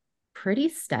jobs, pretty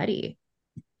steady.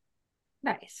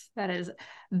 Nice. That is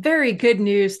very good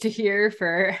news to hear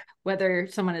for whether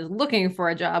someone is looking for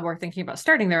a job or thinking about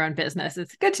starting their own business.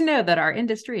 It's good to know that our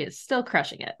industry is still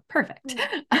crushing it. Perfect.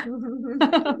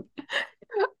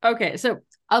 Okay, so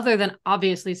other than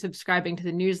obviously subscribing to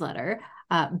the newsletter,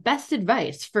 best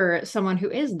advice for someone who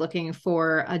is looking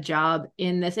for a job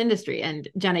in this industry. And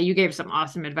Jenna, you gave some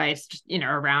awesome advice, just,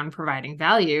 around providing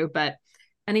value, but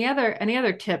any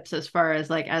other tips as far as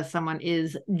as someone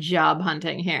is job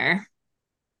hunting here?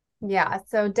 Yeah,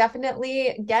 so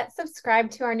definitely get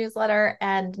subscribed to our newsletter.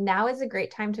 And now is a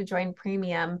great time to join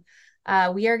Premium.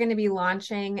 We are going to be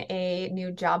launching a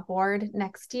new job board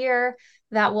next year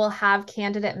that will have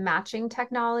candidate matching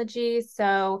technology.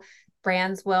 So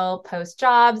brands will post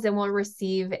jobs and will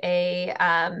receive a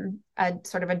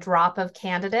sort of a drop of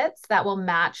candidates that will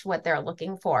match what they're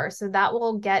looking for. So that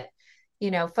will get,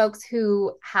 folks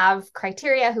who have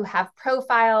criteria, who have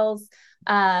profiles,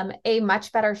 a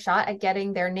much better shot at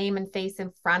getting their name and face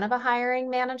in front of a hiring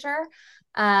manager.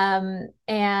 And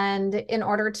in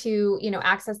order to,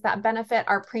 access that benefit,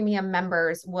 our premium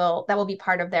members that will be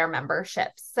part of their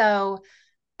membership. So,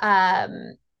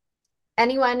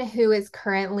 anyone who is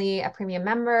currently a premium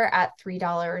member at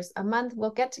 $3 a month will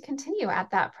get to continue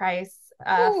at that price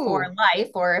for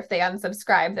life, or if they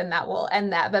unsubscribe, then that will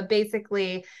end that. But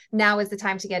basically, now is the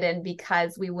time to get in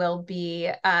because we will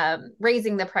be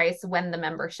raising the price when the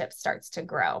membership starts to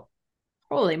grow.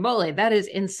 Holy moly, that is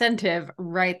incentive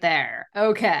right there.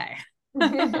 Okay.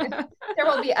 There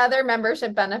will be other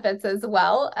membership benefits as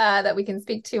well that we can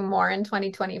speak to more in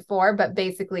 2024. But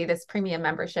basically, this premium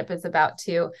membership is about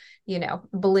to,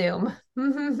 bloom.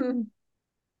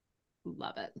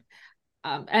 Love it.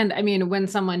 And I mean, when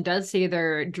someone does see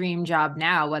their dream job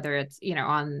now, whether it's,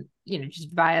 on,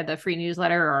 just via the free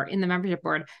newsletter or in the membership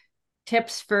board,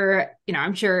 tips for,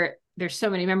 I'm sure there's so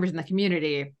many members in the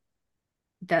community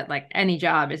that any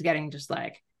job is getting just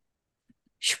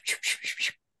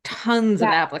tons of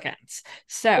applicants.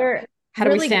 So how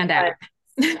do we stand out?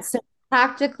 So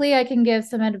practically, I can give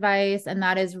some advice, and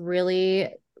that is really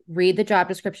read the job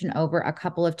description over a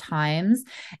couple of times.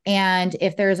 And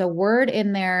if there's a word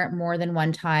in there more than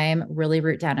one time, really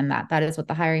root down in that. That is what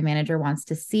the hiring manager wants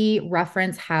to see.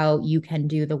 Reference how you can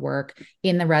do the work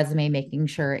in the resume, making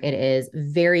sure it is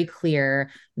very clear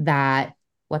that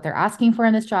what they're asking for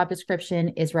in this job description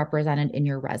is represented in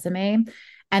your resume.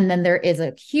 And then there is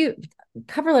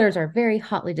cover letters are very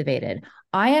hotly debated.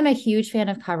 I am a huge fan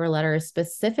of cover letters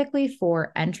specifically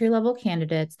for entry-level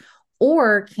candidates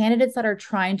or candidates that are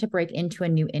trying to break into a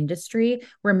new industry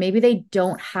where maybe they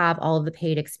don't have all of the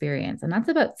paid experience. And that's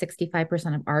about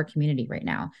 65% of our community right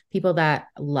now. People that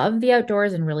love the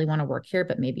outdoors and really want to work here,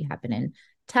 but maybe have been in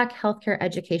tech, healthcare,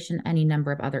 education, any number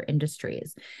of other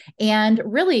industries. And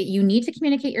really, you need to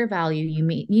communicate your value. You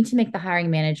need to make the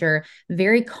hiring manager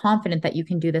very confident that you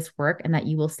can do this work and that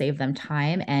you will save them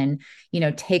time and,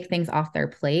 take things off their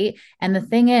plate. And the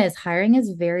thing is, hiring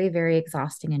is very, very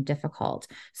exhausting and difficult.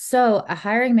 So a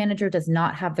hiring manager does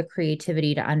not have the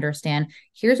creativity to understand,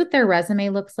 here's what their resume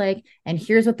looks like, and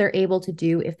here's what they're able to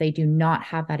do if they do not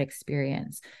have that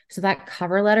experience. So that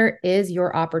cover letter is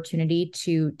your opportunity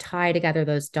to tie together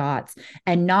those dots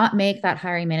and not make that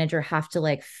hiring manager have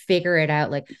to figure it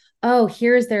out. Oh,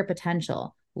 here's their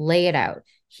potential. Lay it out.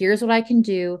 Here's what I can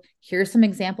do. Here's some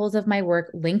examples of my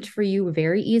work linked for you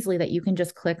very easily that you can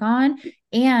just click on.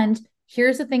 And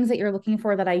here's the things that you're looking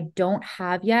for that I don't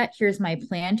have yet. Here's my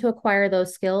plan to acquire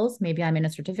those skills. Maybe I'm in a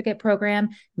certificate program.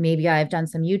 Maybe I've done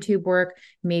some YouTube work.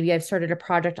 Maybe I've started a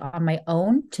project on my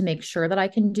own to make sure that I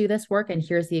can do this work. And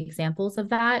here's the examples of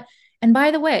that. And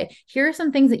by the way, here are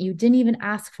some things that you didn't even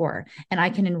ask for, and I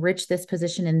can enrich this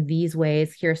position in these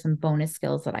ways. Here are some bonus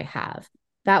skills that I have.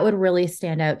 That would really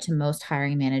stand out to most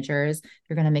hiring managers.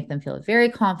 You're going to make them feel very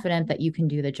confident that you can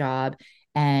do the job.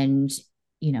 And,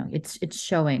 it's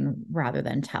showing rather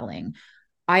than telling.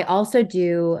 I also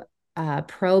do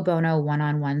pro bono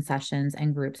one-on-one sessions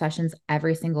and group sessions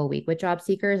every single week with job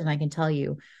seekers. And I can tell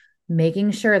you,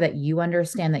 making sure that you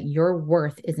understand that your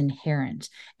worth is inherent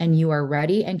and you are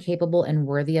ready and capable and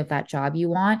worthy of that job you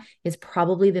want is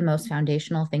probably the most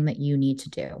foundational thing that you need to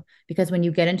do. Because when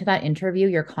you get into that interview,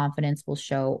 your confidence will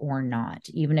show or not.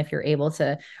 Even if you're able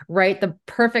to write the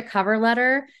perfect cover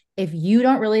letter, if you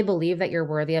don't really believe that you're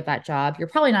worthy of that job, you're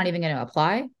probably not even going to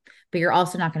apply, but you're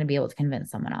also not going to be able to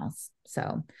convince someone else.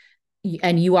 So,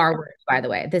 and you are worthy, by the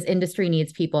way. This industry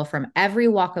needs people from every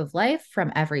walk of life,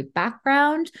 from every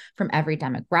background, from every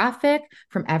demographic,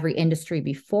 from every industry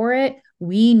before it.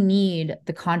 We need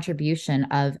the contribution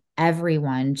of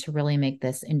everyone to really make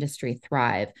this industry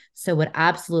thrive. So would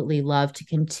absolutely love to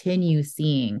continue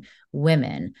seeing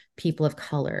women, people of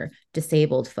color,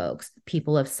 disabled folks,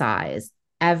 people of size.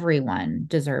 Everyone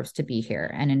deserves to be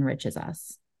here and enriches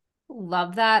us.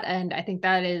 Love that. And I think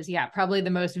that is, probably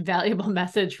the most valuable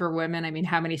message for women. I mean,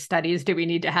 how many studies do we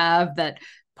need to have that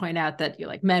point out that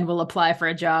men will apply for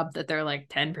a job that they're like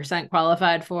 10%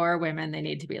 qualified for? Women, they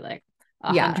need to be like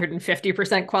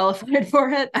 150% qualified for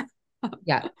it.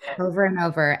 Yeah, over and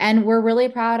over. And we're really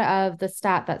proud of the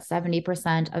stat that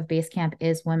 70% of Basecamp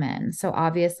is women. So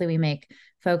obviously we make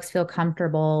folks feel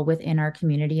comfortable within our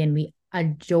community, and we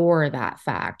adore that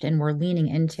fact. And we're leaning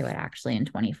into it actually in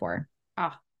 24.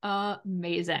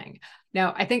 Amazing.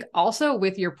 Now, I think also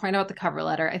with your point about the cover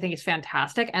letter, I think it's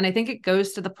fantastic. And I think it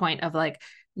goes to the point of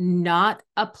not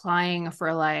applying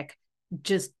for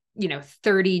just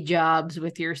 30 jobs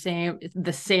with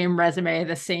the same resume,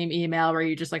 the same email, where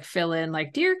you just fill in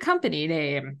dear company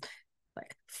name,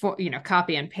 for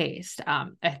copy and paste.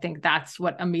 I think that's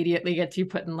what immediately gets you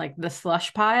put in the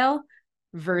slush pile,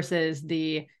 versus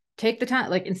the take the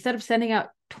time, instead of sending out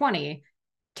 20,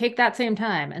 take that same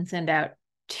time and send out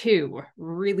 2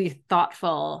 really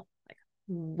thoughtful,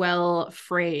 well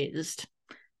phrased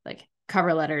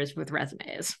cover letters with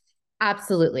resumes.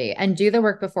 Absolutely. And do the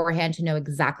work beforehand to know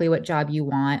exactly what job you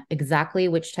want, exactly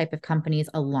which type of companies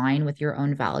align with your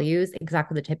own values,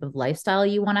 exactly the type of lifestyle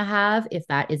you want to have, if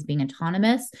that is being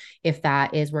autonomous, if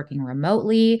that is working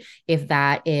remotely, if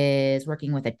that is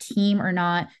working with a team or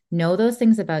not. Know those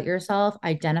things about yourself,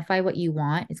 identify what you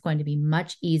want. It's going to be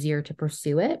much easier to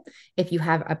pursue it. If you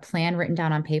have a plan written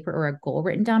down on paper or a goal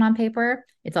written down on paper,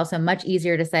 it's also much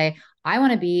easier to say, I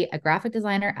want to be a graphic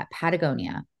designer at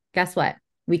Patagonia. Guess what?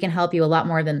 We can help you a lot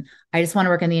more than I just want to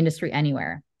work in the industry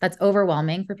anywhere. That's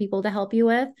overwhelming for people to help you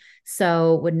with.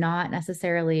 So would not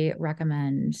necessarily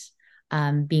recommend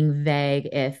being vague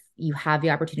if you have the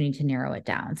opportunity to narrow it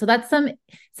down. So that's some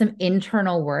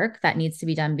internal work that needs to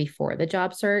be done before the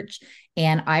job search.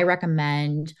 And I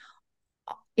recommend,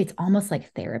 it's almost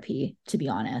like therapy, to be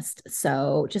honest.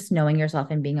 So just knowing yourself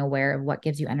and being aware of what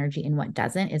gives you energy and what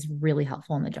doesn't is really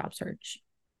helpful in the job search.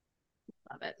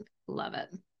 Love it. Love it.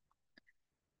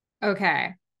 Okay.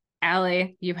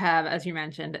 Allie, you have, as you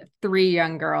mentioned, 3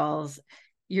 young girls.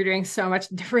 You're doing so much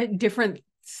different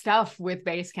stuff with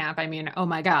Basecamp. I mean, oh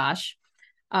my gosh.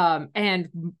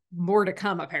 And more to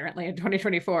come apparently in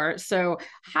 2024. So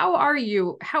how are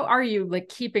you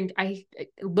keeping, I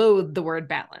loathe the word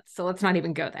balance, so let's not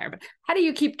even go there, but how do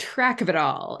you keep track of it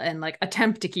all and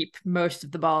attempt to keep most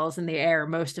of the balls in the air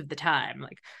most of the time?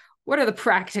 What are the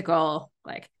practical,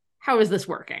 how is this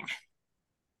working?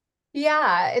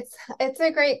 Yeah, it's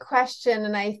a great question.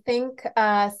 And I think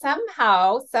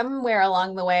somehow, somewhere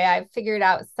along the way, I've figured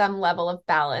out some level of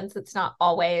balance. It's not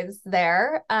always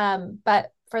there.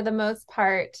 But for the most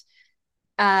part,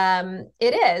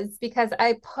 it is, because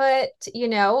I put,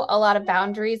 a lot of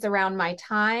boundaries around my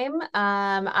time.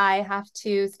 I have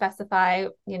to specify,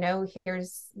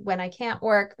 here's when I can't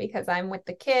work because I'm with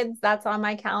the kids. That's on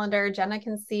my calendar. Jenna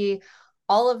can see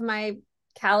all of my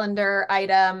calendar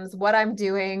items, what I'm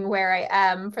doing, where I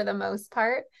am for the most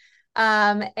part.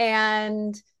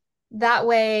 And that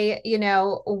way,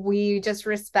 we just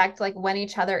respect when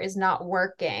each other is not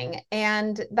working.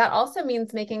 And that also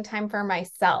means making time for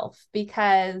myself,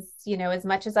 because, as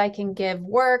much as I can give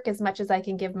work, as much as I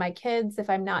can give my kids, if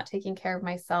I'm not taking care of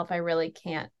myself, I really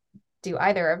can't do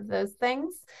either of those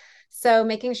things. So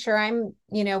making sure I'm,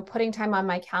 putting time on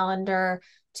my calendar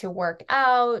to work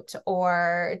out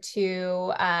or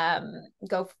to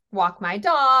go walk my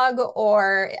dog,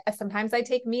 or sometimes I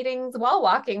take meetings while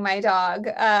walking my dog.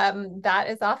 That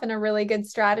is often a really good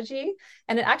strategy.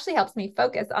 And it actually helps me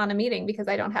focus on a meeting because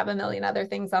I don't have a million other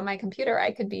things on my computer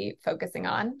I could be focusing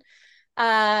on.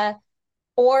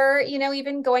 Or,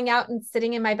 even going out and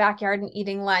sitting in my backyard and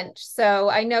eating lunch. So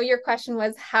I know your question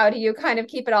was, how do you kind of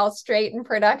keep it all straight and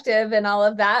productive and all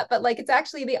of that? But like, it's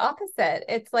actually the opposite.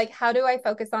 It's like, how do I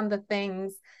focus on the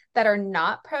things that are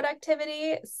not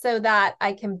productivity so that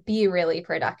I can be really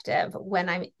productive when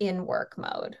I'm in work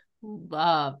mode?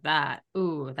 Love that.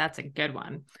 Ooh, that's a good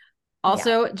one.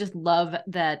 Also, just love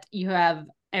that you have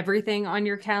everything on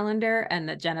your calendar and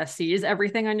that Jenna sees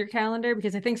everything on your calendar,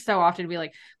 because I think so often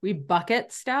we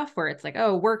bucket stuff where it's like,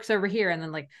 oh, work's over here. And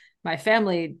then like my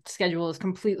family schedule is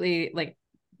completely like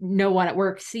no one at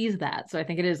work sees that. So I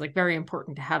think it is like very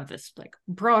important to have this like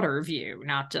broader view,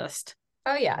 not just.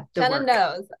 Oh yeah. Jenna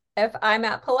knows if I'm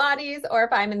at Pilates or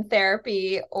if I'm in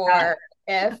therapy or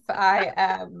if I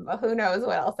am, who knows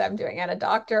what else I'm doing at a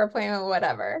doctor appointment,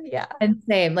 whatever. Yeah. And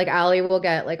same, like Allie will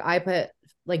get, like I put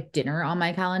like dinner on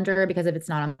my calendar, because if it's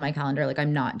not on my calendar, like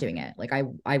I'm not doing it. Like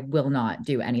I will not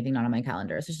do anything not on my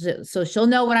calendar. So she'll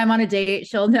know when I'm on a date.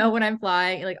 She'll know when I'm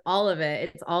flying, like all of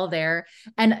it. It's all there.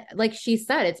 And like she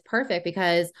said, it's perfect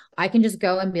because I can just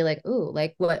go and be like, ooh,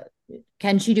 like what,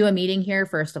 can she do a meeting here?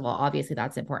 First of all, obviously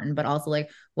that's important, but also like,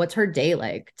 what's her day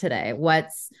like today?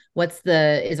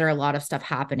 Is there a lot of stuff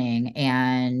happening?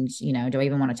 And, do I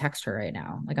even want to text her right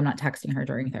now? Like I'm not texting her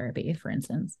during therapy, for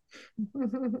instance.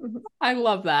 I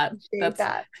love that. That's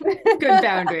that. Good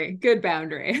boundary. Good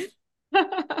boundary.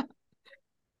 All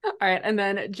right. And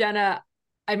then Jenna,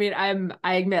 I mean,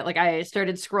 I admit, like I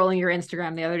started scrolling your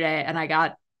Instagram the other day and I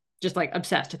got just like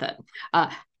obsessed with it.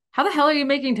 How the hell are you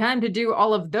making time to do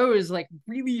all of those like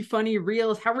really funny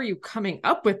reels? How are you coming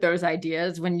up with those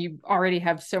ideas when you already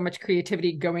have so much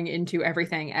creativity going into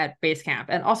everything at Basecamp?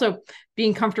 And also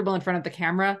being comfortable in front of the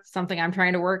camera, something I'm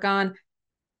trying to work on.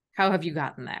 How have you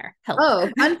gotten there? Help. Oh,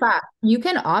 fun fact. You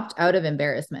can opt out of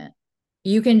embarrassment.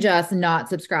 You can just not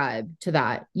subscribe to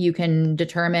that. You can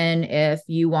determine if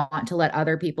you want to let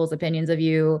other people's opinions of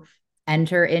you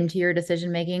enter into your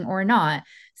decision making or not.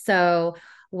 So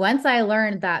once I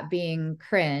learned that being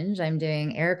cringe, I'm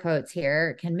doing air quotes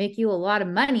here, can make you a lot of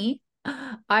money,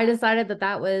 I decided that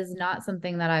that was not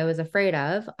something that I was afraid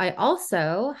of. I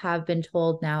also have been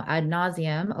told now ad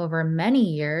nauseum over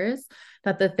many years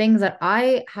that the things that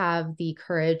I have the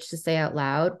courage to say out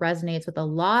loud resonates with a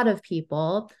lot of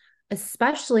people,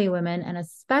 especially women and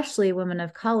especially women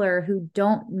of color who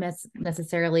don't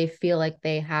necessarily feel like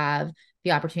they have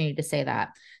the opportunity to say that.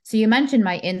 So you mentioned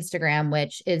my Instagram,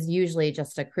 which is usually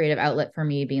just a creative outlet for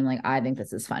me being like, I think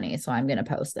this is funny, so I'm going to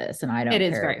post this and I don't care.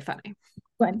 It is very funny.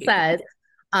 What it says.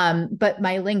 But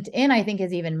my LinkedIn, I think,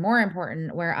 is even more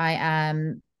important, where I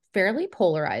am fairly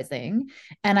polarizing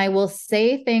and I will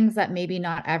say things that maybe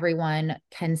not everyone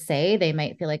can say. They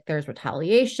might feel like there's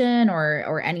retaliation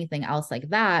or anything else like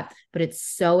that, but it's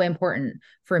so important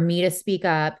for me to speak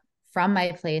up from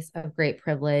my place of great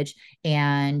privilege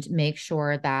and make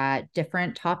sure that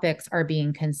different topics are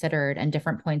being considered and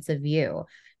different points of view.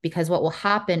 Because what will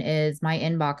happen is my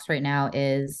inbox right now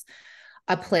is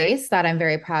a place that I'm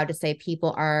very proud to say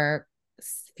people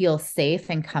feel safe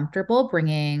and comfortable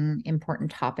bringing important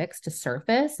topics to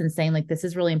surface and saying like, this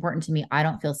is really important to me. I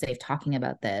don't feel safe talking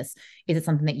about this. Is it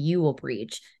something that you will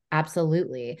breach?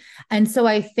 Absolutely. And so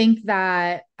I think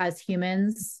that as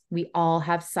humans, we all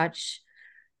have such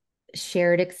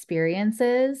shared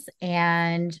experiences,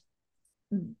 and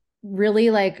really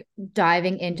like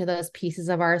diving into those pieces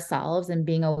of ourselves and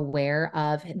being aware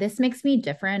of, this makes me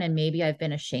different and maybe I've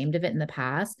been ashamed of it in the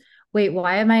past. Wait,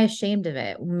 why am I ashamed of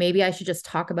it? Maybe I should just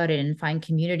talk about it and find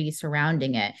community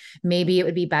surrounding it. Maybe it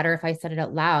would be better if I said it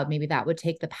out loud. Maybe that would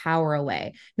take the power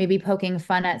away. Maybe poking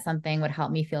fun at something would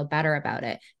help me feel better about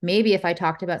it. Maybe if I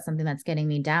talked about something that's getting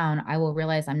me down, I will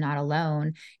realize I'm not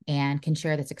alone and can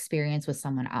share this experience with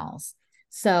someone else.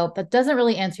 So that doesn't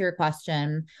really answer your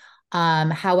question.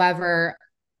 However,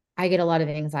 I get a lot of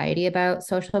anxiety about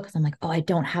social because I'm like, oh, I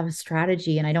don't have a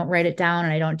strategy and I don't write it down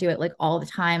and I don't do it like all the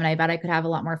time. And I bet I could have a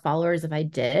lot more followers if I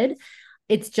did.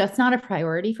 It's just not a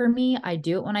priority for me. I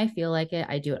do it when I feel like it.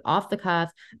 I do it off the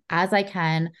cuff as I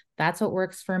can. That's what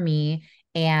works for me.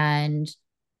 And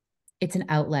it's an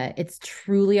outlet. It's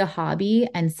truly a hobby.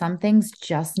 And some things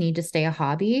just need to stay a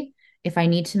hobby. If I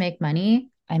need to make money,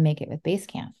 I make it with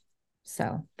Basecamp.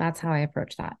 So that's how I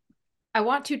approach that. I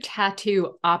want to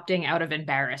tattoo opting out of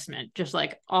embarrassment, just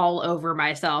like all over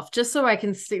myself, just so I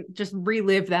can just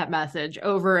relive that message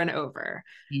over and over.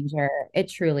 It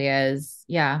truly is.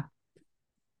 Yeah.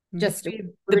 just Be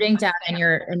the rooting best down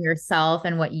thing. in yourself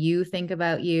and what you think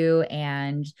about you,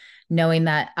 and knowing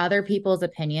that other people's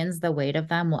opinions, the weight of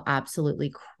them will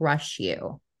absolutely crush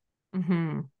you.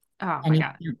 Mm-hmm. Oh And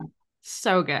my you God.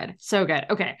 So good. So good.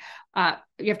 Okay.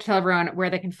 You have to tell everyone where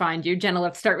they can find you. Jenna,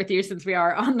 let's start with you since we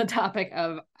are on the topic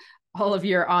of all of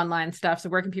your online stuff. So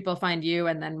where can people find you,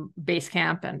 and then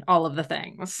Basecamp and all of the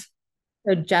things?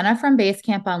 So Jenna from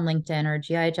Basecamp on LinkedIn, or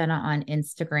GI Jenna on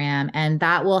Instagram. And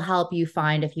that will help you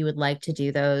find if you would like to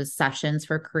do those sessions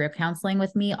for career counseling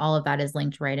with me. All of that is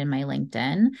linked right in my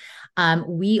LinkedIn.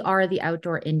 We are the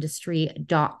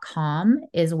outdoorindustry.com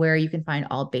is where you can find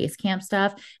all Basecamp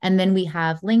stuff. And then we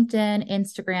have LinkedIn,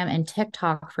 Instagram, and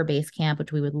TikTok for Basecamp,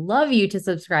 which we would love you to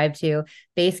subscribe to,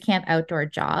 Basecamp Outdoor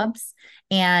Jobs.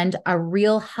 And a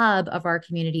real hub of our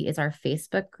community is our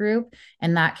Facebook group.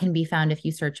 And that can be found if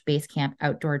you search Basecamp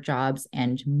Outdoor Jobs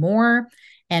and more.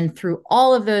 And through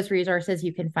all of those resources,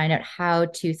 you can find out how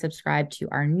to subscribe to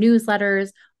our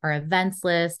newsletters, our events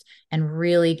list, and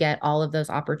really get all of those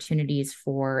opportunities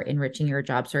for enriching your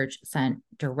job search sent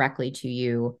directly to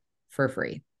you for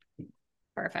free.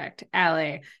 Perfect.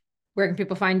 Allie, where can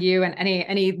people find you, and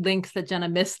any links that Jenna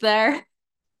missed there?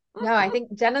 No, I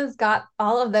think Jenna's got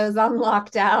all of those on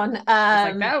lockdown.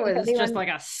 I was like, that If was just anyone, like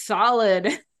a solid.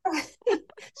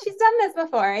 she's done this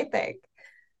before, I think.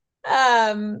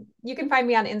 You can find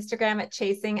me on Instagram at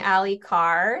Chasing Allie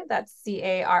Carr. That's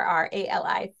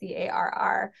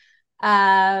CarrAliCarr.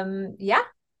 Yeah,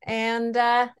 and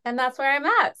that's where I'm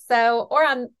at. So, or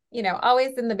on,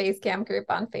 always in the Basecamp group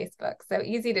on Facebook. So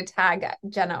easy to tag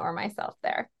Jenna or myself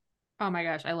there. Oh my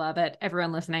gosh, I love it.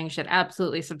 Everyone listening should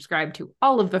absolutely subscribe to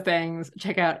all of the things.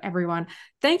 Check out everyone.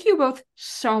 Thank you both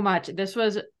so much. This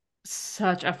was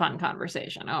such a fun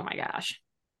conversation. Oh my gosh.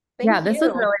 Yeah, Thank this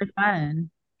was you. really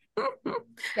fun.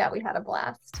 Yeah, we had a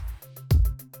blast.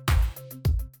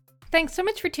 Thanks so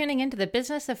much for tuning into the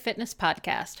Business of Fitness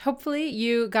podcast. Hopefully,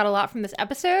 you got a lot from this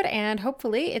episode, and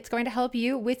hopefully, it's going to help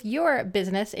you with your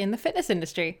business in the fitness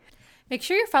industry. Make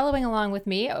sure you're following along with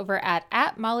me over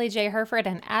at Molly J. Herford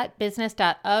and at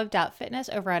business.of.fitness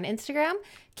over on Instagram.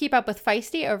 Keep up with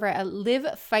Feisty over at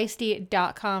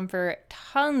livefeisty.com for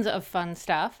tons of fun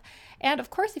stuff. And of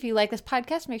course, if you like this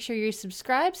podcast, make sure you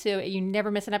subscribe so you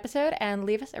never miss an episode, and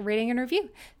leave us a rating and review.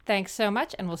 Thanks so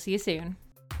much, and we'll see you soon.